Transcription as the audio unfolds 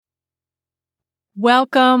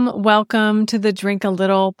Welcome to the Drink a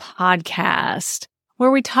Little podcast,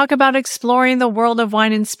 where we talk about exploring the world of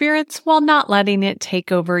wine and spirits while not letting it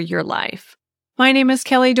take over your life. My name is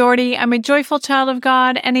Kelly Doherty. I'm a joyful child of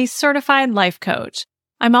God and a certified life coach.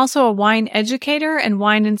 I'm also a wine educator and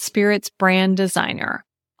wine and spirits brand designer.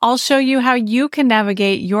 I'll show you how you can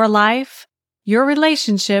navigate your life, your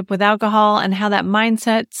relationship with alcohol, and how that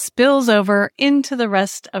mindset spills over into the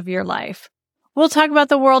rest of your life. We'll talk about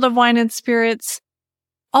the world of wine and spirits,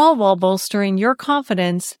 all while bolstering your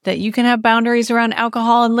confidence that you can have boundaries around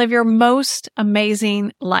alcohol and live your most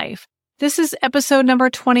amazing life. This is episode number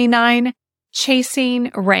 29,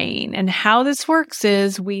 Chasing Rain. And how this works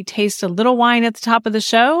is we taste a little wine at the top of the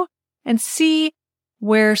show and see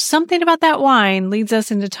where something about that wine leads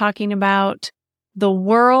us into talking about the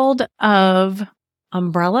world of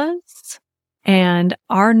umbrellas and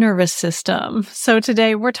our nervous system. So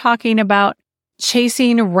today we're talking about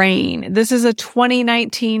Chasing Rain. This is a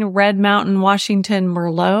 2019 Red Mountain, Washington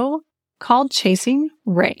Merlot called Chasing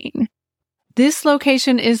Rain. This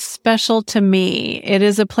location is special to me. It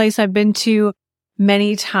is a place I've been to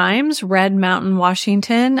many times, Red Mountain,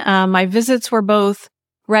 Washington. My visits were both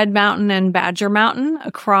Red Mountain and Badger Mountain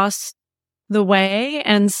across the way.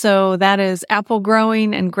 And so that is apple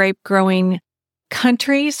growing and grape growing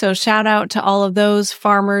country. So shout out to all of those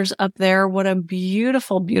farmers up there. What a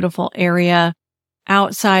beautiful, beautiful area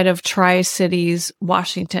outside of Tri-Cities,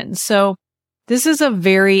 Washington. So this is a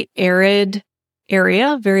very arid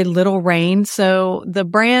area, very little rain. So the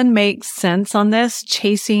brand makes sense on this.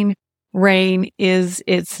 Chasing Rain is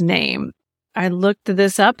its name. I looked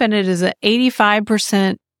this up and it is an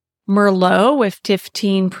 85% Merlot with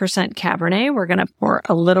 15% Cabernet. We're going to pour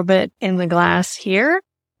a little bit in the glass here.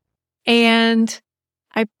 And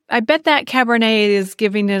I bet that Cabernet is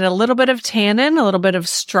giving it a little bit of tannin, a little bit of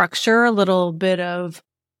structure, a little bit of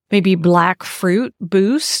maybe black fruit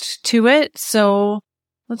boost to it. So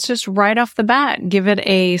let's just right off the bat, give it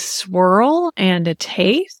a swirl and a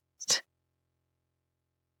taste.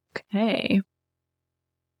 Okay.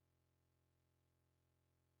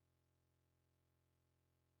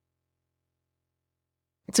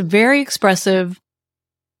 It's a very expressive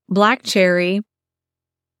black cherry.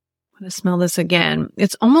 I'm going to smell this again.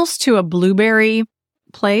 It's almost to a blueberry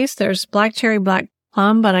place. There's black cherry, black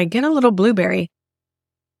plum, but I get a little blueberry.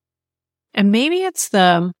 And maybe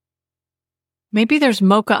there's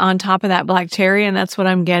mocha on top of that black cherry, and that's what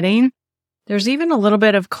I'm getting. There's even a little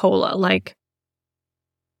bit of cola, like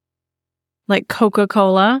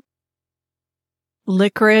Coca-Cola,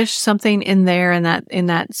 licorice, something in there in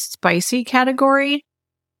that spicy category.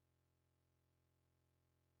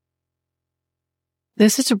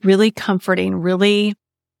 This is really comforting, really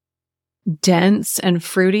dense and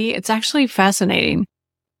fruity. It's actually fascinating.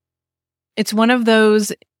 It's one of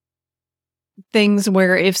those things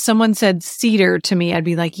where if someone said cedar to me, I'd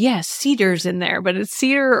be like, yes, cedar's in there, but it's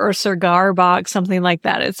cedar or cigar box, something like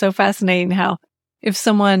that. It's so fascinating how if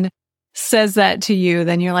someone says that to you,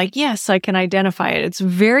 then you're like, yes, I can identify it. It's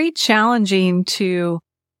very challenging to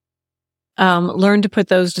learn to put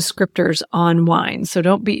those descriptors on wine. So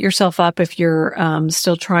don't beat yourself up if you're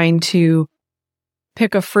still trying to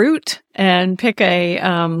pick a fruit and pick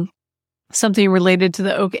a something related to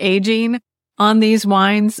the oak aging on these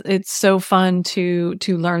wines. It's so fun to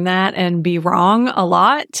learn that and be wrong a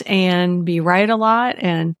lot and be right a lot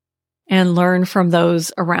and learn from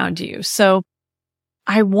those around you. So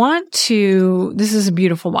this is a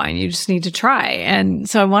beautiful wine. You just need to try. And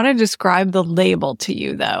so I want to describe the label to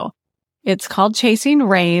you though. It's called Chasing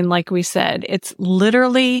Rain, like we said. It's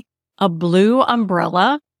literally a blue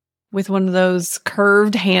umbrella with one of those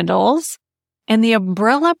curved handles. And the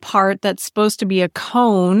umbrella part that's supposed to be a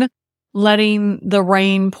cone letting the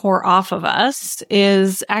rain pour off of us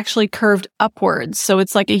is actually curved upwards. So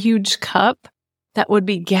it's like a huge cup that would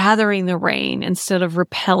be gathering the rain instead of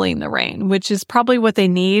repelling the rain, which is probably what they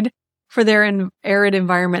need for their arid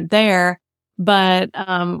environment there. But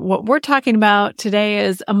what we're talking about today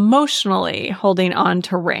is emotionally holding on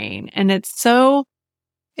to rain. And it's so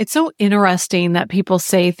interesting that people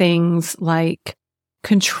say things like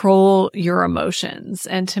control your emotions.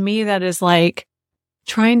 And to me, that is like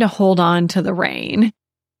trying to hold on to the rain.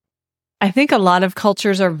 I think a lot of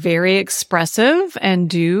cultures are very expressive and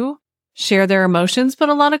do share their emotions, but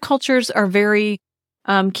a lot of cultures are very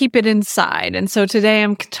keep it inside. And so today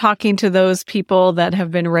I'm talking to those people that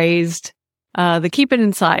have been raised the keep it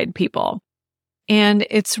inside people. And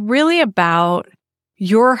it's really about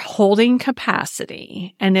your holding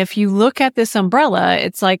capacity. And if you look at this umbrella,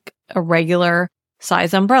 it's like a regular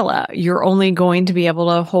size umbrella. You're only going to be able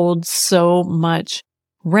to hold so much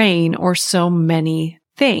rain or so many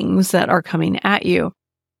things that are coming at you.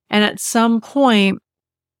 And at some point,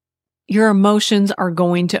 your emotions are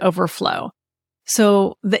going to overflow.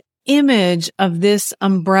 So the image of this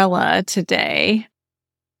umbrella today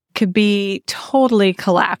could be totally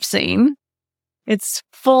collapsing. It's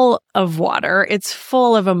full of water. It's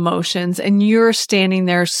full of emotions, and you're standing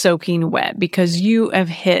there soaking wet because you have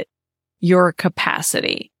hit your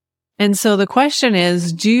capacity. And so the question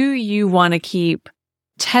is, do you want to keep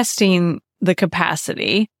testing the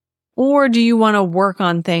capacity, or do you want to work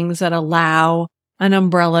on things that allow an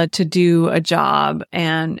umbrella to do a job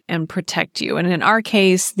and protect you? And in our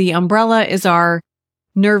case, the umbrella is our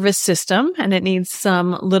nervous system, and it needs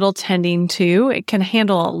some little tending to. It can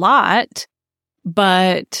handle a lot,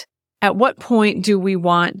 but at what point do we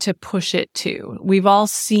want to push it to? We've all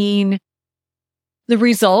seen the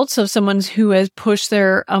results of someone who has pushed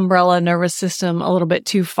their umbrella nervous system a little bit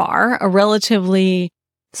too far. A relatively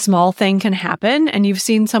small thing can happen, and you've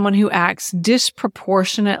seen someone who acts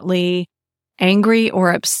disproportionately angry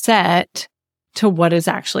or upset to what is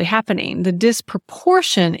actually happening. The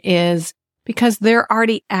disproportion is because they're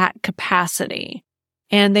already at capacity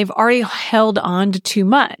and they've already held on to too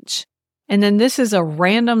much. And then this is a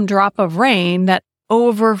random drop of rain that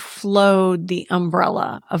overflowed the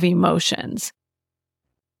umbrella of emotions.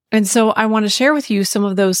 And so I want to share with you some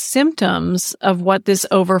of those symptoms of what this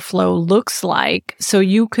overflow looks like so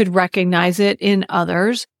you could recognize it in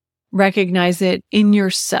others, recognize it in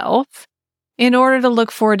yourself, in order to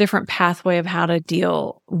look for a different pathway of how to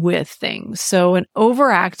deal with things. So an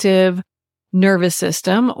overactive nervous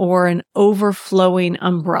system or an overflowing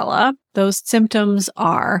umbrella, those symptoms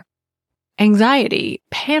are anxiety,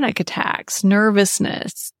 panic attacks,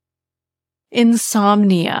 nervousness,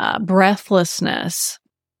 insomnia, breathlessness,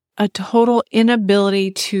 a total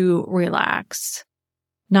inability to relax,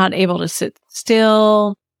 not able to sit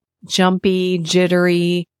still, jumpy,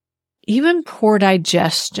 jittery, even poor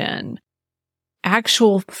digestion,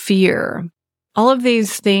 actual fear. All of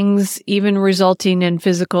these things, even resulting in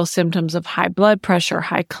physical symptoms of high blood pressure,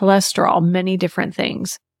 high cholesterol, many different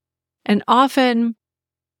things. And often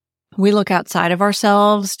we look outside of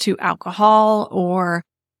ourselves to alcohol or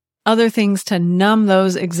other things to numb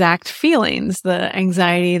those exact feelings, the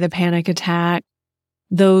anxiety, the panic attack,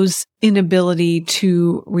 those inability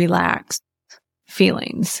to relax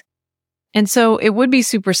feelings. And so it would be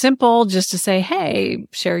super simple just to say, hey,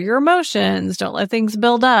 share your emotions, don't let things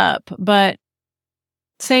build up. But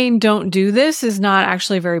saying don't do this is not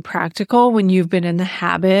actually very practical when you've been in the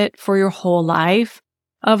habit for your whole life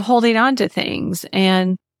of holding on to things.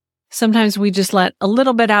 And sometimes we just let a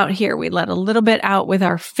little bit out here. We let a little bit out with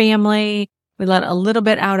our family. We let a little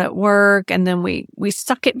bit out at work, and then we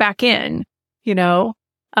suck it back in, you know?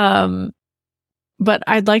 But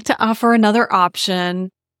I'd like to offer another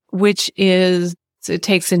option, which is it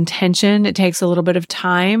takes intention. It takes a little bit of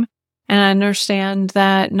time. And I understand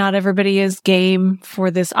that not everybody is game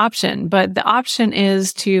for this option, but the option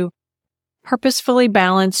is to purposefully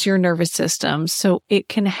balance your nervous system so it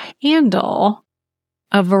can handle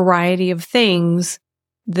a variety of things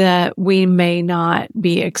that we may not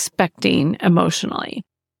be expecting emotionally.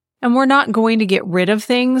 And we're not going to get rid of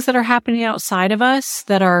things that are happening outside of us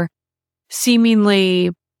that are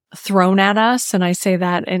seemingly thrown at us. And I say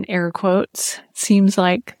that in air quotes. It seems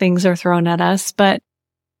like things are thrown at us, but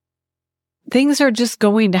things are just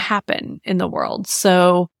going to happen in the world.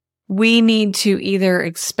 So we need to either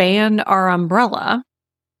expand our umbrella,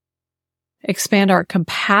 expand our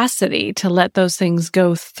capacity to let those things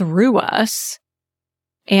go through us.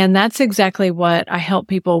 And that's exactly what I help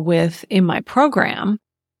people with in my program.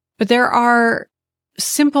 But there are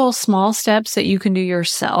simple, small steps that you can do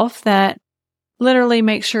yourself that literally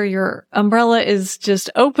make sure your umbrella is just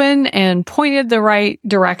open and pointed the right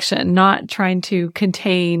direction, not trying to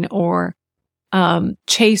contain or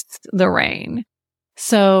chase the rain.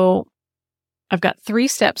 So I've got 3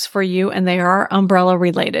 steps for you, and they are umbrella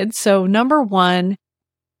related. So number 1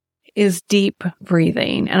 is deep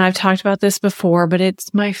breathing. And I've talked about this before, but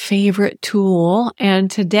it's my favorite tool. And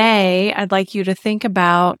today I'd like you to think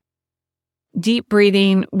about deep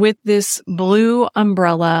breathing with this blue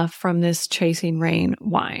umbrella from this Chasing Rain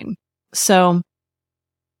wine. So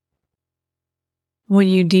when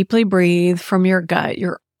you deeply breathe from your gut,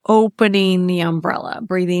 you're opening the umbrella,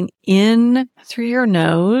 breathing in through your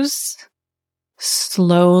nose,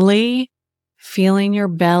 slowly feeling your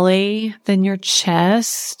belly, then your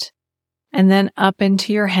chest, and then up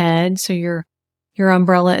into your head. So your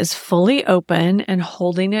umbrella is fully open and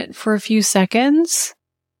holding it for a few seconds.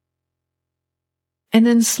 And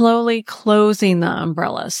then slowly closing the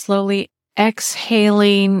umbrella, slowly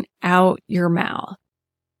exhaling out your mouth.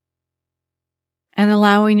 and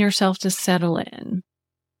allowing yourself to settle in.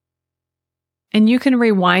 And you can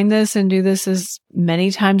rewind this and do this as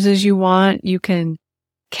many times as you want. You can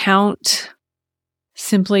count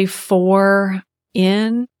simply 4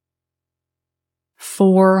 in,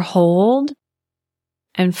 4 hold,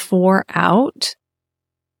 and 4 out,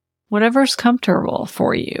 whatever's comfortable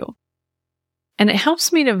for you. And it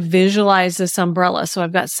helps me to visualize this umbrella. So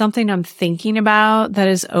I've got something I'm thinking about that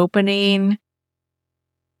is opening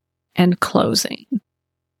and closing.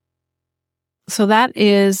 So that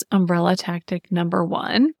is umbrella tactic number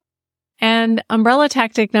 1. And umbrella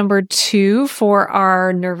tactic number 2 for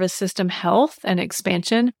our nervous system health and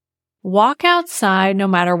expansion: walk outside no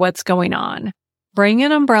matter what's going on. Bring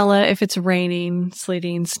an umbrella if it's raining,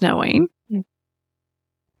 sleeting, snowing.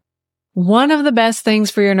 One of the best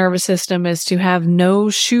things for your nervous system is to have no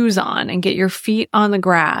shoes on and get your feet on the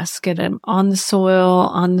grass, get them on the soil,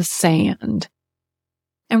 on the sand.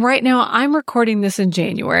 And right now I'm recording this in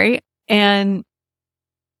January, and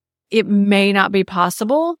it may not be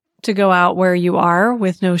possible to go out where you are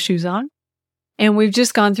with no shoes on. And we've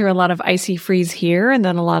just gone through a lot of icy freeze here and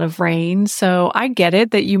then a lot of rain. So I get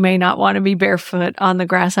it that you may not want to be barefoot on the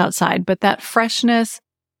grass outside, but that freshness,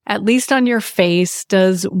 at least on your face,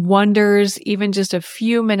 does wonders. Even just a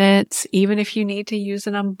few minutes, even if you need to use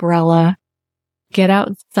an umbrella, get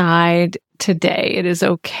outside today. It is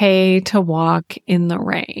okay to walk in the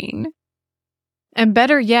rain. And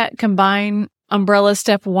better yet, combine umbrella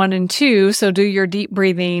step 1 and 2. So do your deep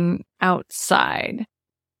breathing outside.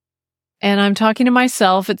 And I'm talking to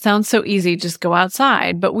myself. It sounds so easy. Just go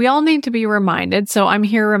outside, but we all need to be reminded. So I'm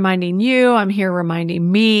here reminding you. I'm here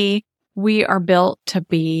reminding me. We are built to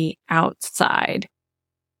be outside.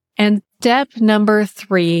 And step number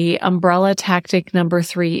 3, umbrella tactic number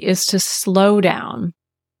 3, is to slow down.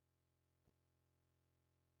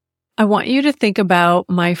 I want you to think about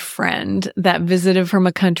my friend that visited from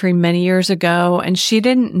a country many years ago, and she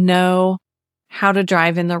didn't know how to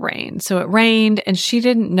drive in the rain. So it rained and she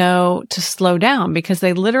didn't know to slow down because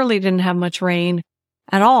they literally didn't have much rain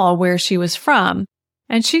at all where she was from.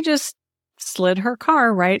 And she just slid her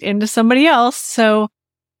car right into somebody else. So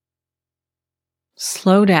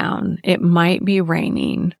slow down. It might be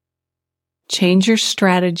raining. Change your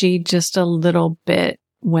strategy just a little bit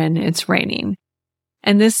when it's raining.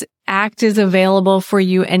 And this act is available for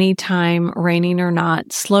you anytime, raining or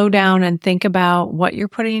not. Slow down and think about what you're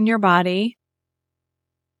putting in your body.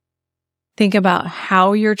 Think about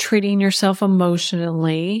how you're treating yourself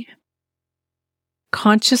emotionally.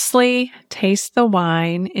 Consciously taste the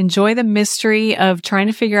wine. Enjoy the mystery of trying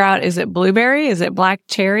to figure out, is it blueberry? Is it black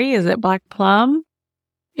cherry? Is it black plum?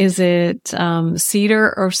 Is it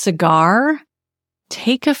cedar or cigar?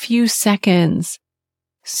 Take a few seconds.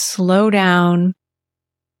 Slow down,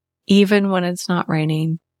 even when it's not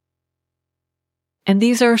raining. And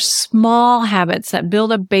these are small habits that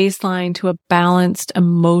build a baseline to a balanced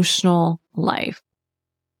emotional life.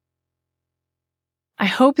 I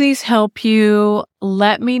hope these help you.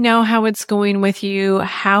 Let me know how it's going with you,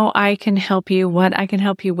 how I can help you, what I can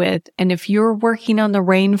help you with. And if you're working on the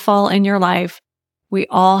rainfall in your life, we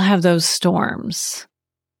all have those storms.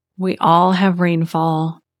 We all have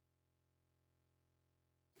rainfall.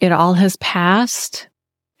 It all has passed,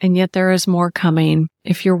 and yet there is more coming.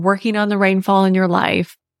 If you're working on the rainfall in your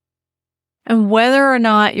life, and whether or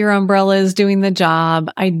not your umbrella is doing the job,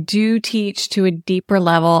 I do teach to a deeper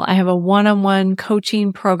level. I have a one-on-one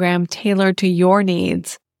coaching program tailored to your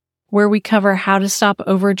needs, where we cover how to stop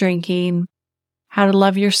over drinking, how to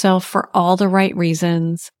love yourself for all the right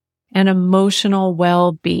reasons, and emotional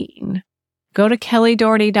well-being. Go to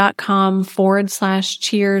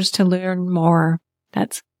kellydoherty.com/cheers to learn more.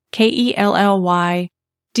 That's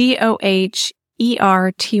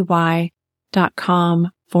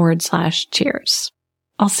KELLYDOHERTY.com/cheers.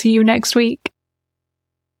 I'll see you next week.